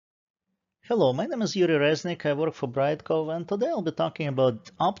Hello, my name is Yuriy Reznik. I work for Brightcove, and today I'll be talking about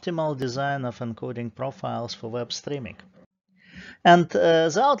optimal design of encoding profiles for web streaming. And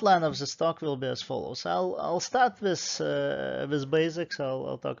the outline of this talk will be as follows. I'll start with basics.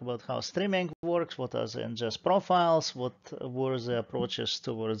 I'll talk about how streaming works, what are the ingest profiles, what were the approaches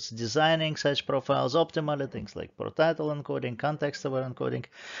towards designing such profiles optimally, things like per title encoding, context-aware encoding,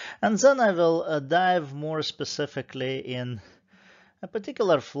 and then I will dive more specifically in a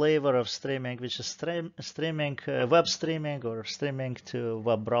particular flavor of streaming, which is streaming, web streaming, or streaming to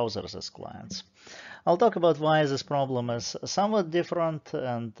web browsers as clients. I'll talk about why this problem is somewhat different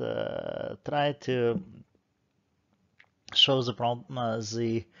and try to show the problem,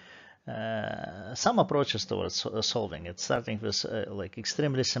 some approaches towards solving it, starting with like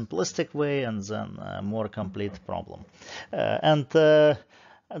extremely simplistic way and then a more complete problem.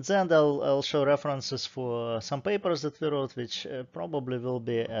 At the end, I'll show references for some papers that we wrote, which probably will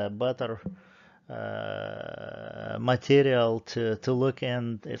be a better material to look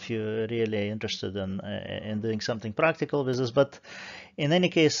in if you're really interested in doing something practical with this. But in any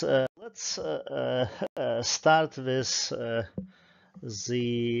case, let's start with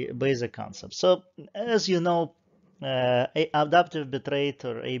the basic concept. So, as you know, adaptive bitrate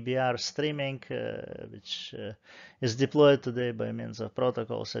or ABR streaming, which is deployed today by means of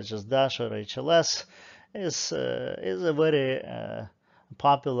protocols such as Dash or HLS, is a very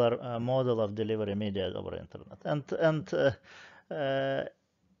popular model of delivery media over internet. And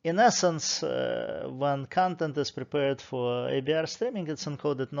in essence, when content is prepared for ABR streaming, it's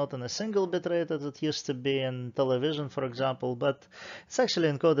encoded not in a single bitrate as it used to be in television, for example, but it's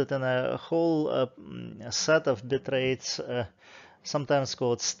actually encoded in a whole set of bitrates, sometimes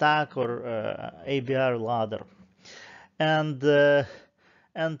called stack or ABR ladder. And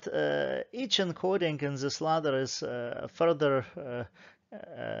each encoding in this ladder is further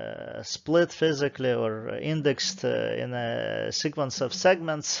split physically or indexed in a sequence of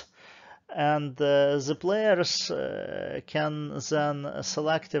segments, and the players can then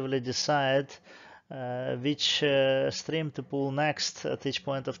selectively decide which stream to pull next at each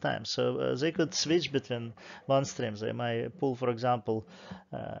point of time. So they could switch between one stream. They might pull, for example,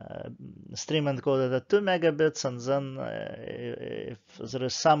 stream encoded at 2 megabits, and then if there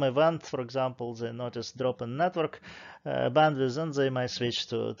is some event, for example, they notice drop in network bandwidth, then they might switch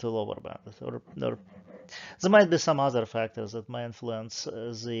to lower bandwidth. Or there might be some other factors that might influence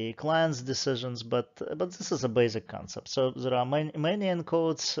the client's decisions, but this is a basic concept. So there are many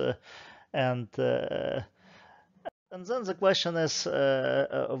encodes. And then the question is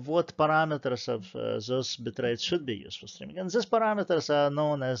what parameters of those bitrates should be used for streaming. And these parameters are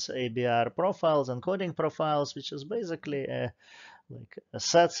known as ABR profiles, encoding profiles, which is basically like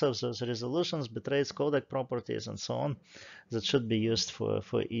sets of those resolutions, bitrates, codec properties, and so on that should be used for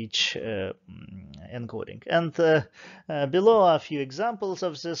each encoding. And below are a few examples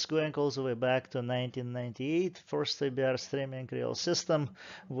of this, going all the way back to 1998, first ABR streaming real system,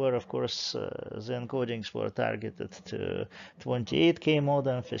 where of course the encodings were targeted to 28K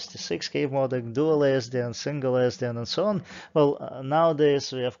modem, 56K modem, dual ASDN, single ASDN, and so on. Well,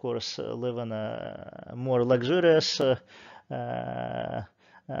 nowadays we of course live in a more luxurious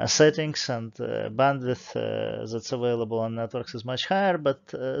settings, and bandwidth that's available on networks is much higher, but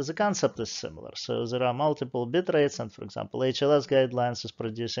the concept is similar. So there are multiple bit rates, and for example, HLS guidelines is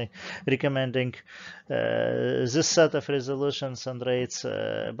recommending this set of resolutions and rates.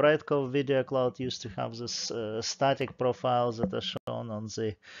 Brightcove Video Cloud used to have this static profiles that are shown on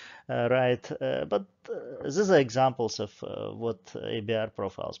the right, but these are examples of what ABR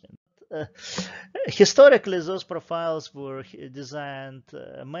profiles mean. Historically, those profiles were designed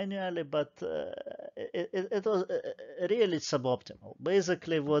manually, but it was really suboptimal.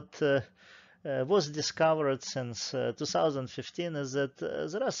 Basically, what was discovered since 2015 is that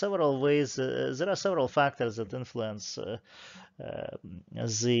there are several ways, there are several factors that influence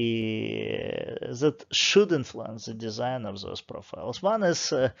that should influence the design of those profiles. One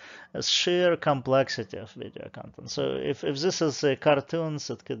is sheer complexity of video content. So if this is cartoons,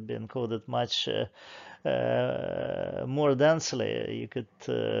 it could be encoded much more densely. You could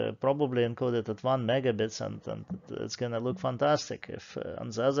probably encode it at 1 megabits, and it's going to look fantastic. If on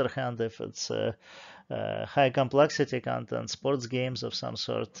the other hand, if it's high complexity content, sports games of some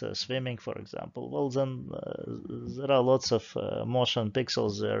sort, swimming, for example, well, then there are lots of motion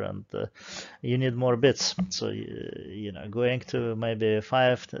pixels there, and you need more bits. So, you know, going to maybe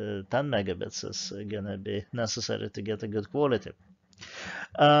 5 to 10 megabits is going to be necessary to get a good quality.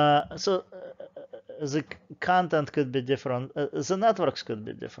 the content could be different. The networks could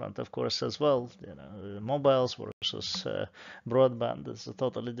be different, of course, as well. You know, mobiles versus broadband is a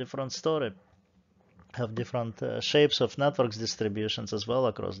totally different story. Have different shapes of networks distributions as well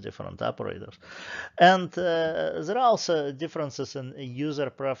across different operators. And there are also differences in user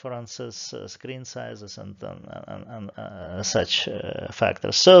preferences, screen sizes, and such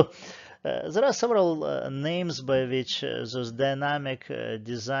factors. So there are several names by which those dynamic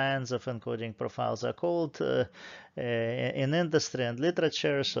designs of encoding profiles are called in industry and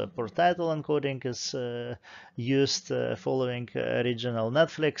literature. So per title encoding is used following original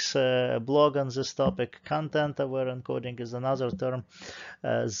Netflix blog on this topic. Content-aware encoding is another term.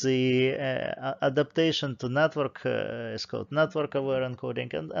 The adaptation to network is called network-aware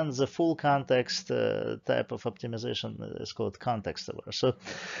encoding, and the full context type of optimization is called context-aware. So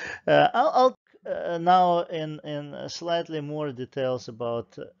I'll now in slightly more details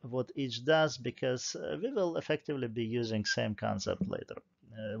about what each does, because we will effectively be using same concept later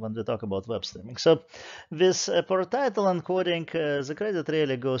when we talk about web streaming. So with per title encoding, the credit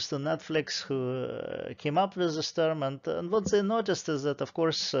really goes to Netflix, who came up with this term. And what they noticed is that, of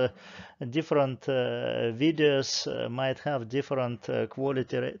course, different videos might have different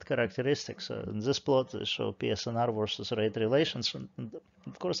quality rate characteristics. In this plot, they show PSNR versus rate relations. And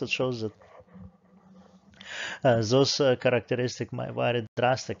of course, it shows that those characteristics might vary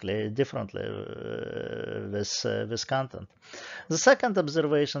drastically differently with content. The second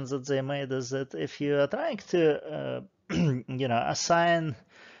observation that they made is that if you are trying to assign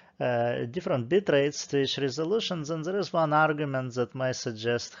different bit rates to each resolution, then there is one argument that might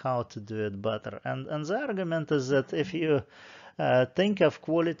suggest how to do it better. And the argument is that if you think of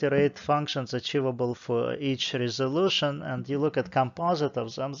quality rate functions achievable for each resolution, and you look at composite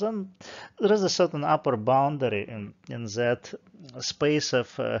of them, then there is a certain upper boundary in that space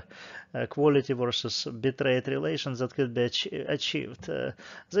of quality versus bitrate relations that could be achieved.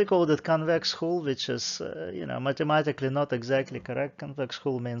 They called it convex hull, which is mathematically not exactly correct. Convex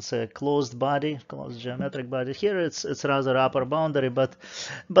hull means a closed body, closed geometric body. Here it's rather upper boundary, but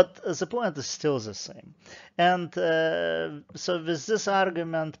the point is still the same. And so with this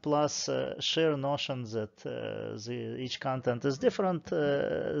argument plus sheer notion that each content is different,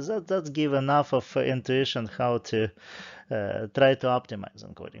 that give enough of intuition how to try to optimize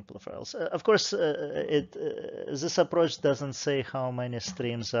encoding profiles. Of course, this approach doesn't say how many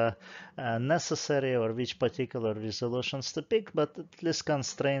streams are necessary or which particular resolutions to pick, but at least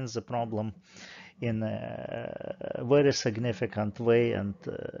constrains the problem in a very significant way, and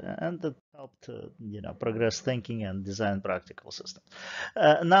it helped progress thinking and design practical systems.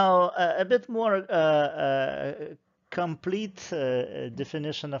 Now, a bit more complete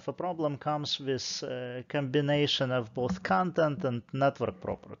definition of a problem comes with a combination of both content and network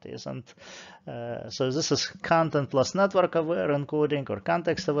properties. And so this is content plus network aware encoding or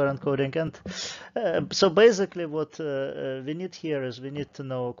context aware encoding. And so basically what we need here is we need to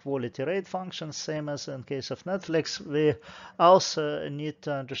know quality rate functions, same as in case of Netflix. We also need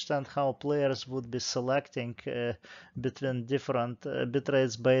to understand how players would be selecting between different bit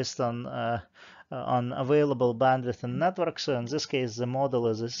rates based on available bandwidth in network. So in this case, the model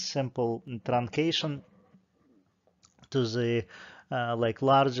is a simple truncation to the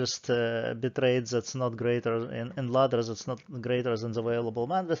largest bit rate that's not greater in ladder that's not greater than the available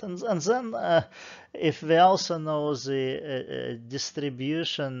bandwidth. And then if we also know the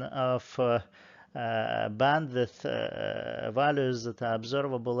distribution of bandwidth values that are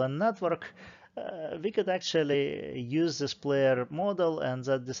observable in network, we could actually use this player model and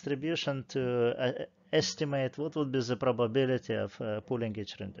that distribution to estimate what would be the probability of pulling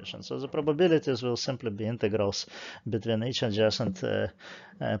each rendition. So the probabilities will simply be integrals between each adjacent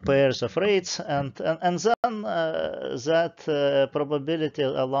pairs of rates, and then that probability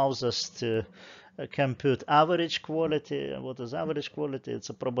allows us to compute average quality. What is average quality? It's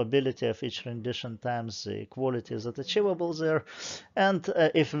a probability of each rendition times the quality that achievable there. And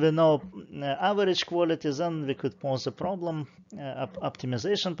if we know average quality, then we could pose a problem,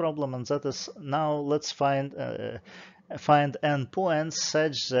 optimization problem, and that is now let's find endpoints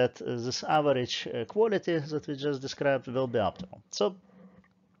such that this average quality that we just described will be optimal. So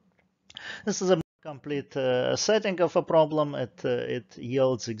this is a complete setting of a problem. It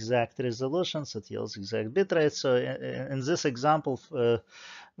yields exact resolutions, it yields exact bit rates. So in this example,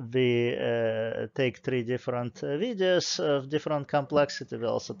 we take 3 different videos of different complexity. We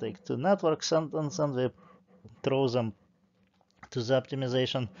also take 2 networks, and we throw them to the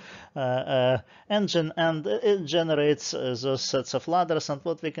optimization engine, and it generates those sets of ladders. And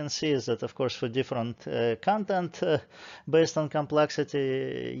what we can see is that, of course, for different content based on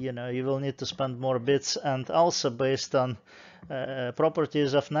complexity, you will need to spend more bits, and also based on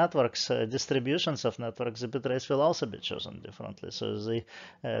properties of networks, distributions of networks, the bit rates will also be chosen differently. So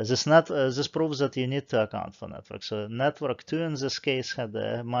this proves that you need to account for networks. So network 2 in this case had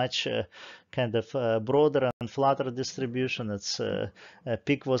a much kind of broader and flatter distribution. Its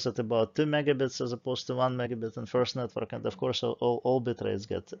peak was at about 2 megabits as opposed to 1 megabit in first network, and of course all bit rates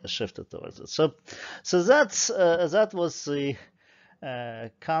get shifted towards it. So that was the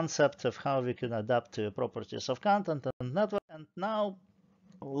concept of how we can adapt to properties of content and network. And now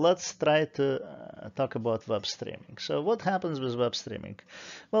let's try to talk about web streaming. So what happens with web streaming?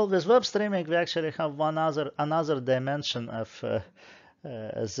 Well, with web streaming, we actually have another dimension of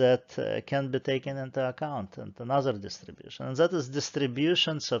that can be taken into account, and another distribution, and that is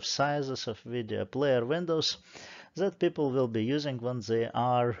distributions of sizes of video player windows that people will be using when they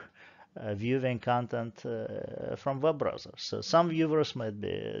are viewing content from web browsers. So some viewers might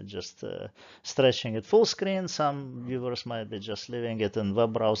be just stretching it full screen, some viewers might be just leaving it in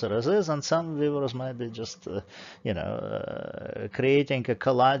web browser as is, and some viewers might be just creating a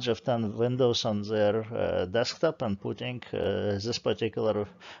collage of 10 windows on their desktop and putting this particular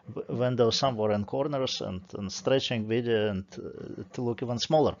window somewhere in corners and stretching video and to look even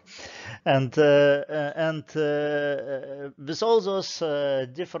smaller. And with all those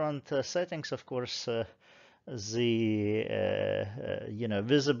different settings, of course, the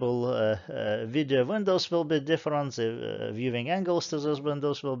visible video windows will be different. The viewing angles to those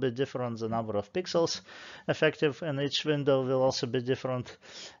windows will be different. The number of pixels effective in each window will also be different.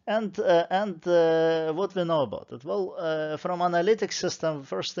 And what we know about it? Well, from analytics system,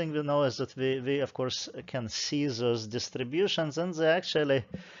 first thing we know is that we of course can see those distributions, and they actually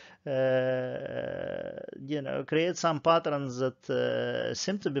create some patterns that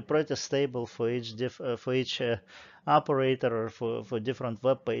seem to be pretty stable for each operator or for different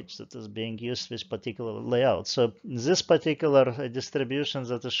web page that is being used with particular layout. So this particular distribution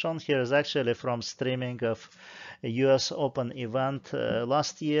that is shown here is actually from streaming of a US Open event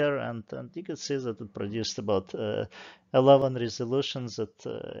last year, and you can see that it produced about 11 resolutions that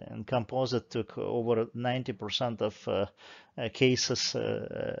in composite took over 90% of cases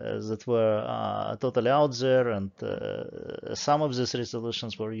that were totally out there, and some of these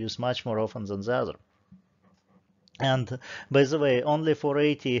resolutions were used much more often than the other. And by the way, only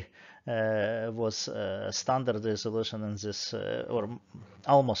 480 was standard resolution in this, or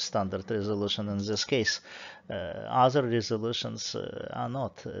almost standard resolution in this case. Other resolutions are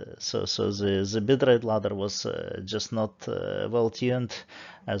not. So the bitrate ladder was just not well tuned,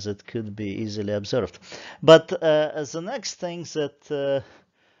 as it could be easily observed. But the next thing that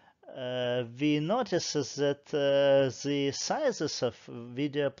we notice is that the sizes of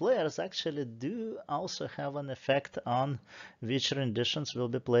video players actually do also have an effect on which renditions will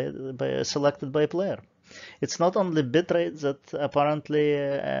be selected by player. It's not only bitrate that apparently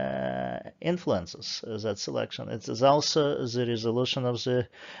influences that selection. It is also the resolution of the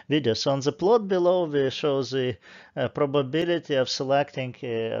video. So on the plot below, we show the probability of selecting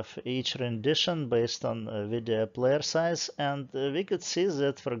of each rendition based on video player size. And we could see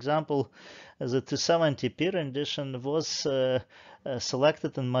that, for example, the 270p rendition was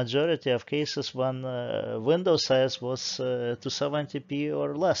selected in majority of cases when window size was 270p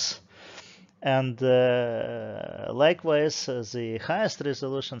or less. And likewise, the highest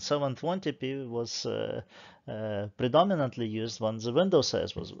resolution 720p was predominantly used when the window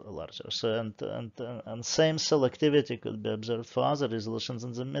size was larger. So and same selectivity could be observed for other resolutions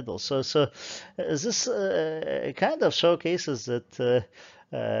in the middle. So this kind of showcases that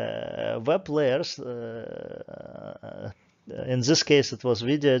web players, in this case it was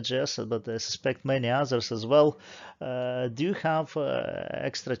Video.js, but I suspect many others as well, do have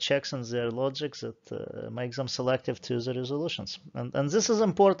extra checks in their logic that make them selective to the resolutions. And this is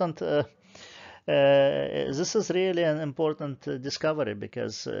important. This is really an important discovery,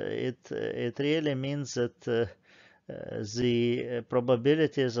 because it really means that the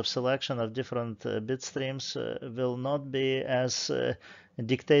probabilities of selection of different bit streams will not be as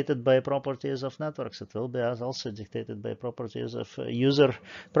dictated by properties of networks. It will be as also dictated by properties of user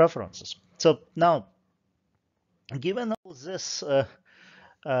preferences. So now, given all this,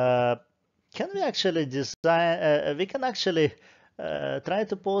 can we actually design? We can actually try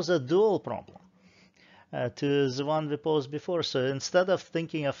to pose a dual problem to the one we posed before. So instead of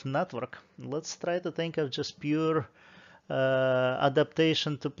thinking of network, let's try to think of just pure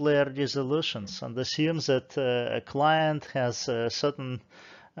adaptation to player resolutions and assumes that a client has certain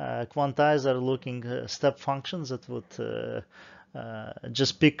quantizer looking step functions that would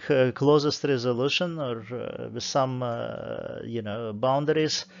just pick closest resolution or with some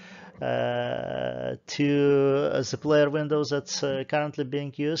boundaries to the player windows that's currently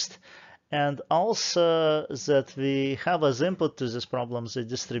being used. And also that we have as input to this problem the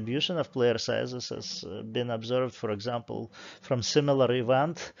distribution of player sizes has been observed, for example, from similar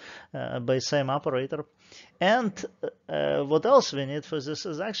event by same operator. And what else we need for this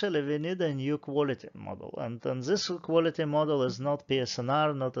is actually we need a new quality model. And this quality model is not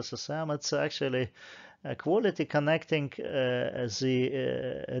PSNR, not SSM, it's actually a quality connecting the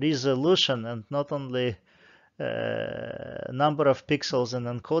resolution and not only number of pixels in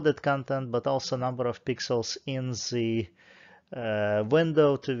encoded content, but also number of pixels in the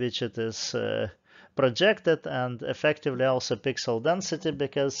window to which it is projected, and effectively also pixel density,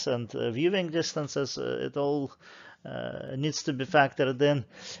 because and viewing distances, it all needs to be factored in,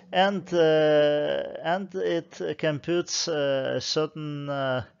 and it computes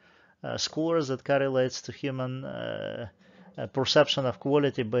certain scores that correlates to human perception of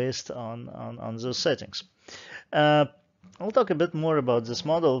quality based on those settings. I'll talk a bit more about this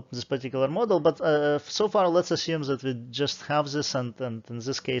model, this particular model, but so far let's assume that we just have this, and in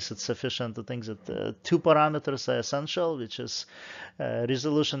this case it's sufficient to think that two parameters are essential, which is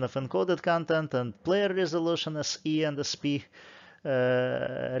resolution of encoded content and player resolution as E and as P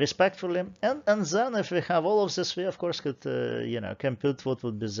respectively. And then if we have all of this, we of course could compute what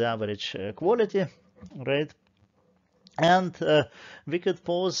would be the average quality, right? And we could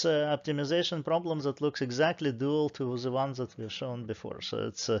pose optimization problems that looks exactly dual to the ones that we've shown before. So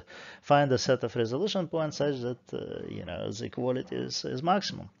it's find a set of resolution points such that the quality is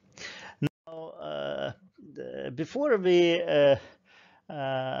maximum. Now, before we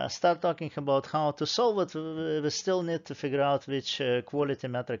start talking about how to solve it, we still need to figure out which quality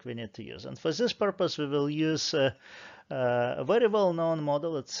metric we need to use. And for this purpose, we will use a very well-known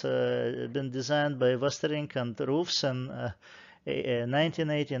model. It's been designed by Westering and Roofs in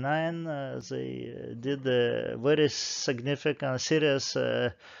 1989. They did a very significant, serious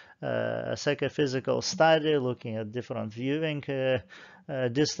psychophysical study looking at different viewing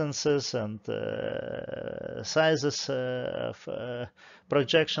distances and sizes of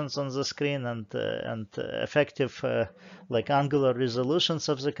projections on the screen and effective like angular resolutions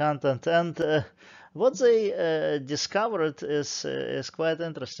of the content. And what they discovered is quite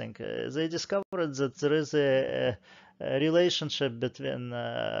interesting. They discovered that there is a relationship between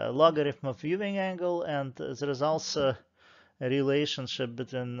logarithm of viewing angle, and there is also a relationship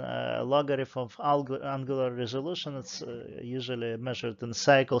between logarithm of angular resolution. It's usually measured in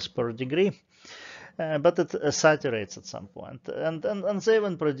cycles per degree, but it saturates at some point. And they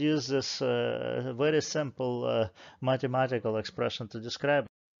even produce this very simple mathematical expression to describe it.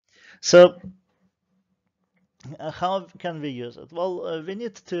 So how can we use it? Well, we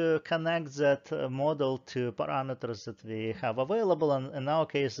need to connect that model to parameters that we have available. And in our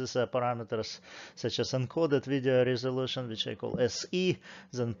case, these are parameters such as encoded video resolution, which I call SE,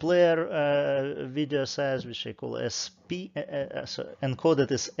 then player video size, which I call SP. So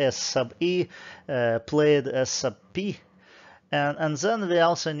encoded is S sub E, played S sub P. And then we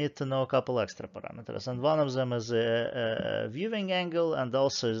also need to know a couple extra parameters. And one of them is the viewing angle and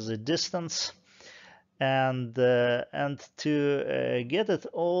also the distance. And to get it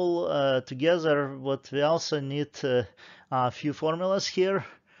all together, what we also need a few formulas here,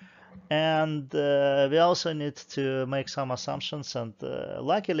 and we also need to make some assumptions. And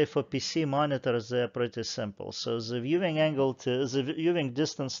luckily for PC monitors, they're pretty simple. So the viewing angle to the viewing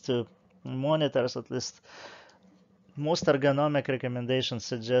distance to monitors, at least most ergonomic recommendations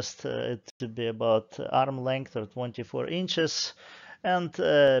suggest it to be about arm length or 24 inches. And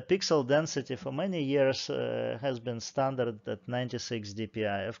pixel density for many years has been standard at 96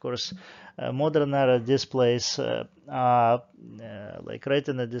 dpi. Of course, modern era displays, like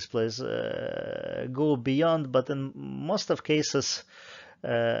Retina displays, go beyond, but in most of cases,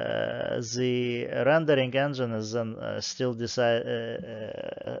 the rendering engine is then still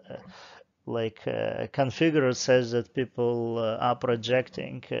configured such that people are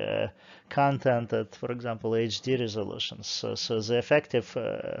projecting content at, for example, HD resolutions. So the effective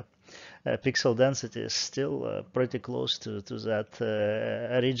pixel density is still pretty close to that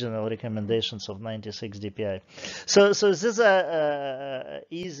original recommendations of 96 dpi. So this is a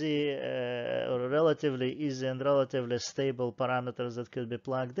easy or relatively easy and relatively stable parameters that could be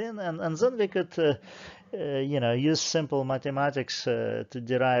plugged in, and then we could use simple mathematics to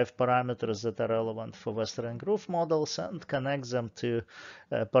derive parameters that are relevant for Western groove models and connect them to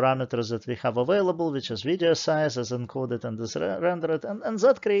parameters that we have available, which is video size as encoded and is rendered, and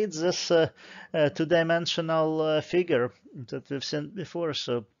that creates this two-dimensional figure that we've seen before.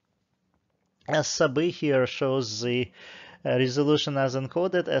 So as sub E here shows the resolution as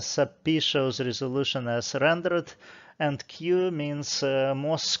encoded, as sub P shows resolution as rendered, and Q means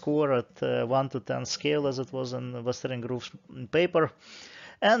Mohs score at 1 to 10 scale, as it was in the Western Groove paper.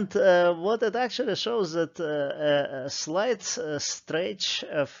 And what it actually shows that a slight stretch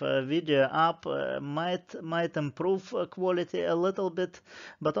of video up might improve quality a little bit,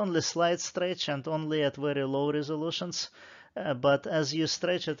 but only slight stretch and only at very low resolutions. But as you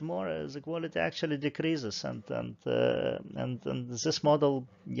stretch it more, the quality actually decreases, and this model,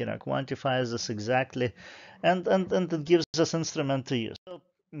 quantifies this exactly, and it gives us instrument to use. So,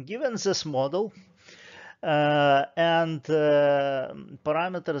 given this model and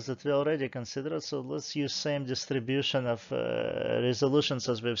parameters that we already considered, so let's use same distribution of resolutions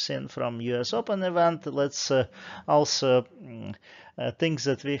as we've seen from US Open event. Let's also think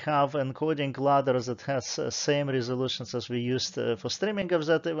that we have encoding ladders that has same resolutions as we used for streaming of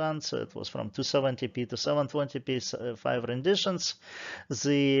that event. So it was from 270p to 720p, 5 renditions.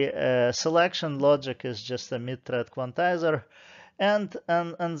 The selection logic is just a mid-thread quantizer. And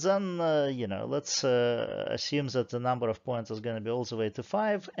then, let's assume that the number of points is going to be all the way to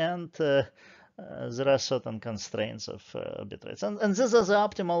 5, and there are certain constraints of bitrates. And these are the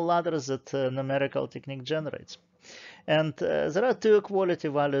optimal ladders that numerical technique generates. And there are two quality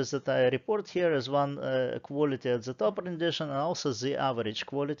values that I report here, as one quality at the top rendition, and also the average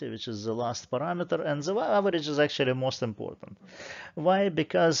quality, which is the last parameter, and the average is actually most important. Why?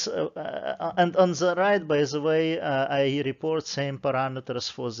 Because, and on the right, by the way, I report same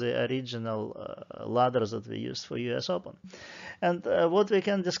parameters for the original ladders that we used for US Open. And what we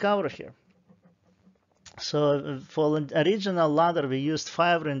can discover here. So for the original ladder, we used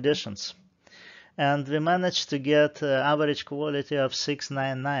 5 renditions, and we managed to get average quality of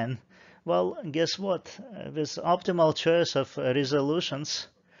 699. Well, guess what? With optimal choice of resolutions,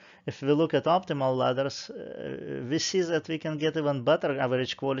 if we look at optimal ladders, we see that we can get even better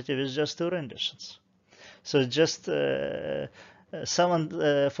average quality with just 2 renditions. So just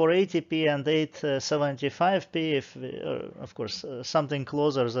 480p and 875p, if we, of course, something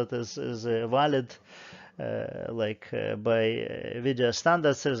closer that is valid, by video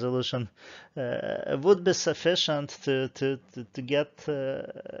standards resolution, would be sufficient to get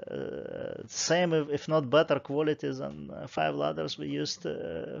same, if not better quality than 5 ladders we used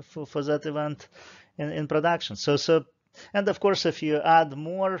for that event in production. So, and of course, if you add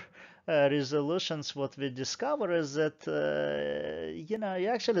more resolutions, what we discover is that you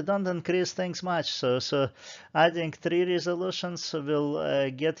actually don't increase things much. So adding 3 resolutions will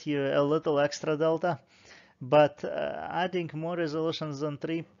get you a little extra delta, but adding more resolutions than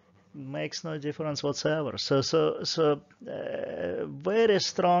 3 makes no difference whatsoever. So very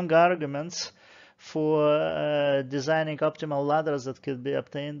strong arguments for designing optimal ladders that could be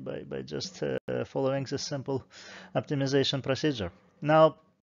obtained by just following this simple optimization procedure. Now,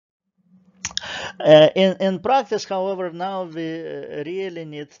 in practice, however, now we really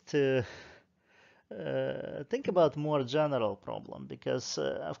need to think about more general problem, because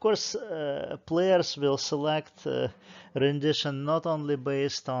of course players will select rendition not only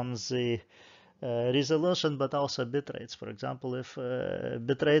based on the resolution but also bit rates. For example, if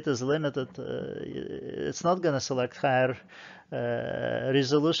bitrate is limited, it's not going to select higher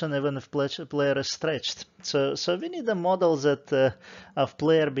resolution even if player is stretched. So we need a model that of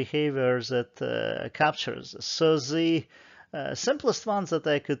player behavior that captures this. So the simplest ones that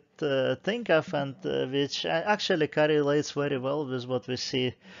I could think of, and which actually correlates very well with what we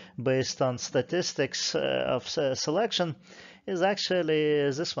see based on statistics of selection, is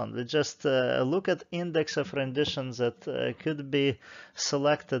actually this one. We just look at index of renditions that could be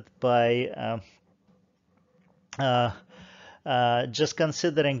selected by just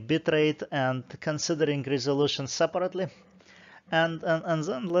considering bitrate and considering resolution separately, and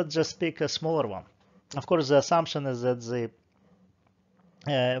then let's just pick a smaller one. Of course, the assumption is that the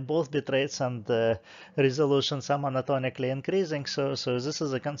both bitrates and resolutions are monotonically increasing. So this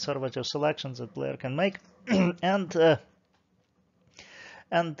is a conservative selection that player can make, and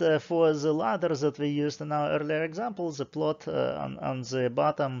for the ladders that we used in our earlier examples, the plot on the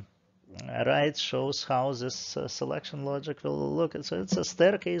bottom right shows how this selection logic will look. So it's a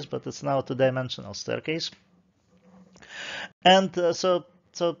staircase, but it's now a two-dimensional staircase. And so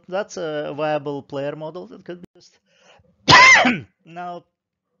that's a viable player model that could be used. Now,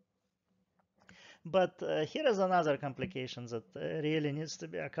 but here is another complication that really needs to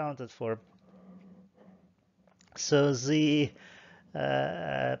be accounted for. So the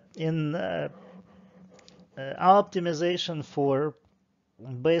in our optimization for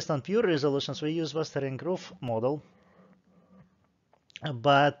based on pure resolutions, we use Western Groove model,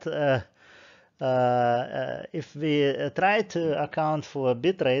 but if we try to account for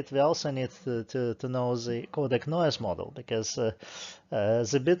bitrate, we also need to know the codec noise model, because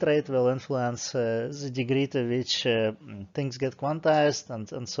the bitrate will influence the degree to which things get quantized,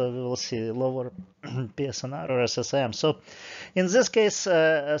 and so we will see lower PSNR or SSM. So in this case,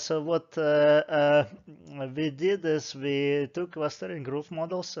 so what we did is we took Western Groove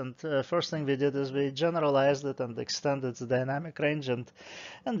models, and first thing we did is we generalized it and extended the dynamic range, and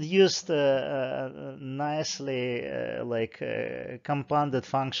used nicely compounded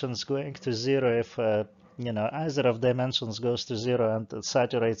functions going to zero if either of dimensions goes to zero and it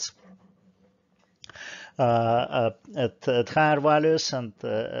saturates at higher values, and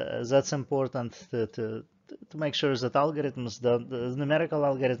that's important to make sure that algorithms, the numerical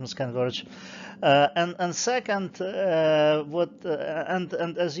algorithms, converge. And second, and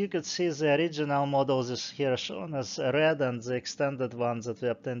as you could see, the original models is here shown as red, and the extended ones that we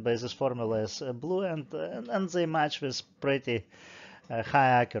obtained by this formula is blue, and they match with pretty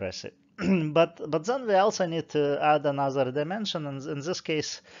high accuracy. But then we also need to add another dimension, and in this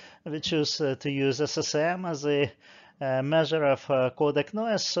case, we choose to use SSM as a measure of codec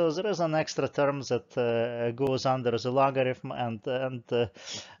noise. So there is an extra term that goes under the logarithm,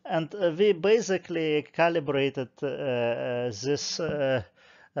 and we basically calibrated this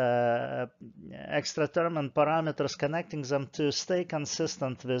extra term and parameters, connecting them to stay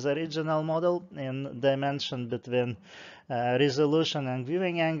consistent with the original model in dimension between resolution and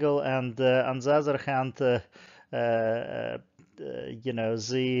viewing angle, and on the other hand, the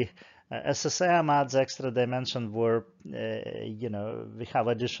SSM adds extra dimension where we have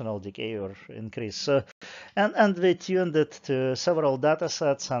additional decay or increase. So, and we tuned it to several data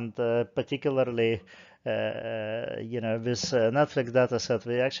sets, and particularly with Netflix data set,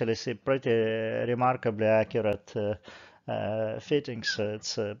 we actually see pretty remarkably accurate fittings.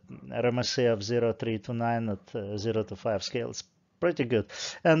 It's RMSE of 0.3 to 9 at 0 to 5 scales. Pretty good.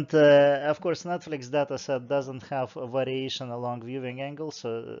 And of course, Netflix dataset doesn't have a variation along viewing angle,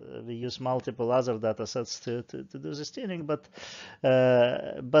 so we use multiple other datasets to do this tuning. But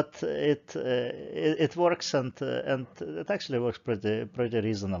it works, and it actually works pretty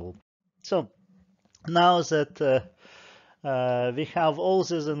reasonable. So now that we have all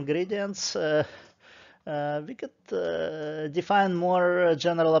these ingredients, we could define more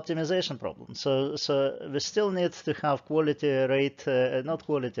general optimization problems. So we still need to have quality rate, not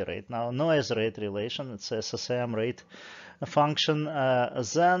quality rate, now noise rate relation. It's SSM rate function.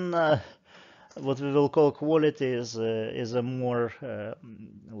 Then what we will call quality is a more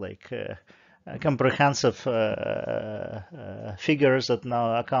comprehensive figures that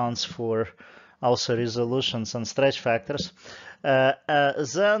now accounts for also resolutions and stretch factors.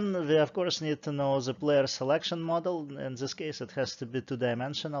 Then we of course need to know the player selection model. In this case, it has to be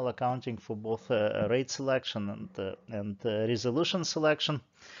two-dimensional, accounting for both rate selection and resolution selection.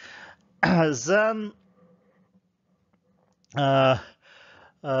 Then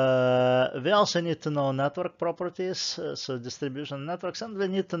we also need to know network properties, so distribution networks, and we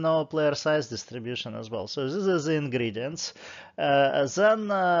need to know player size distribution as well. So these are the ingredients. Then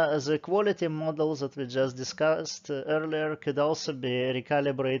the quality models that we just discussed earlier could also be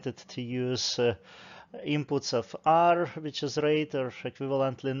recalibrated to use inputs of R, which is rate or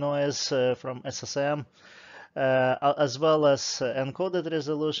equivalently noise from SSM, as well as encoded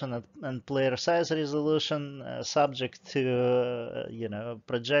resolution and player size resolution, subject to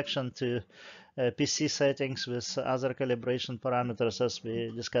projection to PC settings with other calibration parameters, as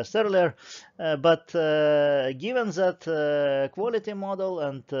we discussed earlier. But given that quality model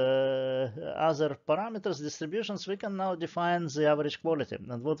and other parameters distributions, we can now define the average quality.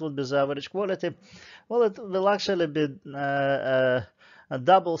 And what would be the average quality? Well, it will actually be a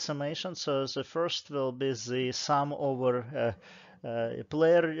double summation. So the first will be the sum over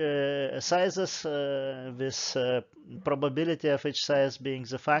player sizes with probability of each size being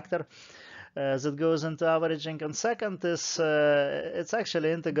the factor that goes into averaging. And second is it's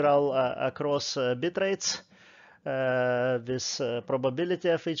actually integral across bit rates. this probability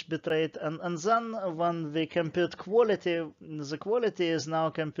of each bit rate, and then when we compute quality, the quality is now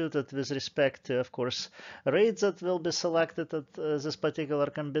computed with respect to, of course, rates that will be selected at this particular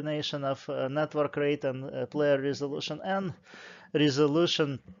combination of network rate and player resolution, and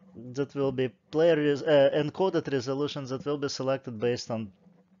resolution that will be encoded resolutions that will be selected based on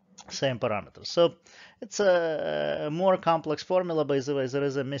same parameters. So it's a more complex formula. By the way, there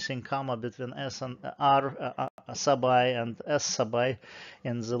is a missing comma between S and R sub I and S sub I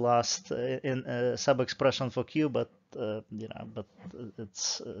in the last sub expression for Q, but but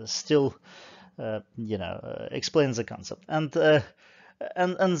it's still explains the concept. And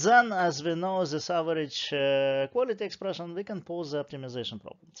then, as we know, this average quality expression, we can pose the optimization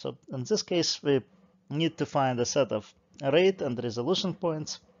problem. So in this case, we need to find a set of rate and resolution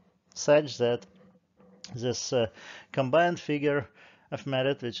points such that this combined figure of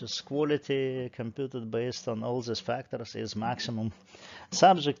merit, which is quality computed based on all these factors, is maximum,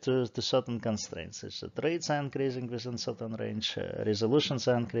 subject to certain constraints, such that rates are increasing within certain range, resolutions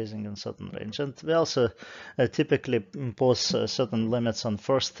are increasing in certain range, and we also typically impose certain limits on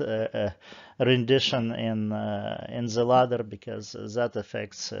first rendition in the ladder, because that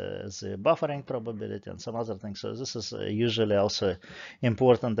affects the buffering probability and some other things. So this is usually also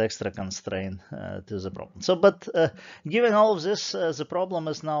important extra constraint to the problem. So, but given all of this, the problem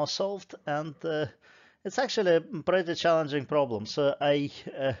is now solved, and it's actually a pretty challenging problem. So I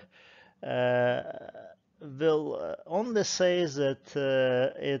will only say that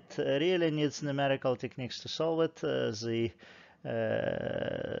it really needs numerical techniques to solve it.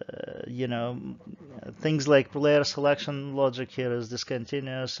 Things like player selection logic here is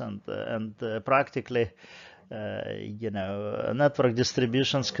discontinuous, and practically network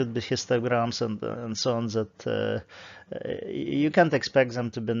distributions could be histograms and so on, that you can't expect them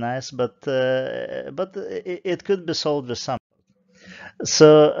to be nice, but it could be solved with some.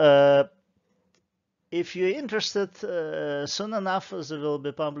 So if you're interested, soon enough there will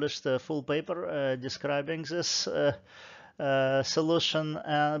be published a full paper describing this solution,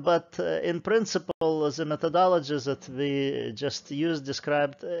 but in principle, the methodologies that we just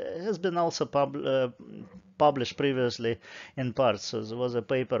described has been also published previously in parts. So there was a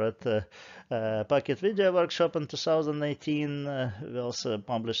paper at Packet Video Workshop in 2018. We also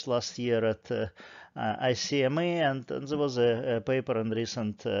published last year at ICMA, and there was a paper in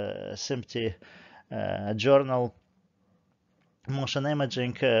recent SIMPTE journal, Motion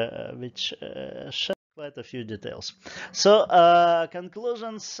Imaging, which shared quite a few details. So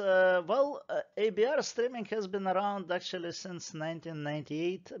conclusions, well, ABR streaming has been around actually since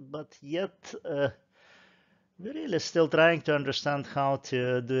 1998, but yet we're really still trying to understand how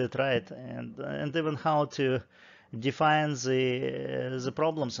to do it right, and even how to define the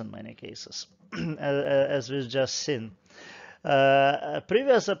problems in many cases, as we've just seen.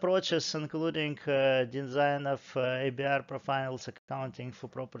 Previous approaches, including design of ABR profiles, accounting for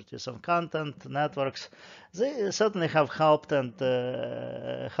properties of content, networks, they certainly have helped and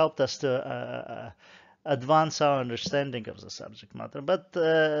helped us to advance our understanding of the subject matter. But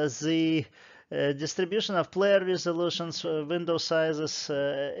the distribution of player resolutions, window sizes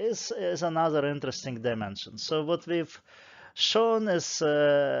is another interesting dimension. So what we've shown is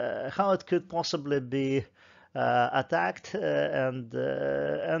how it could possibly be attacked, and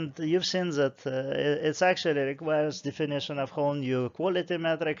you've seen that it actually requires definition of whole new quality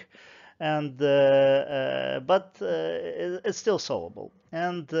metric, and but it's still solvable,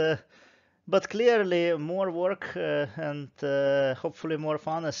 and but clearly more work and hopefully more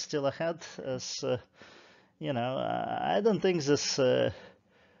fun is still ahead, as I don't think this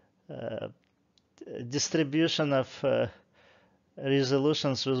distribution of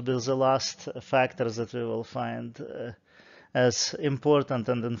resolutions will be the last factors that we will find as important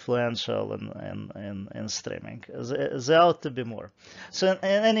and influential in streaming. There ought to be more. So in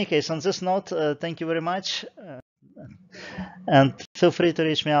any case, on this note, thank you very much, and feel free to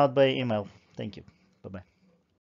reach me out by email. Thank you. Bye-bye.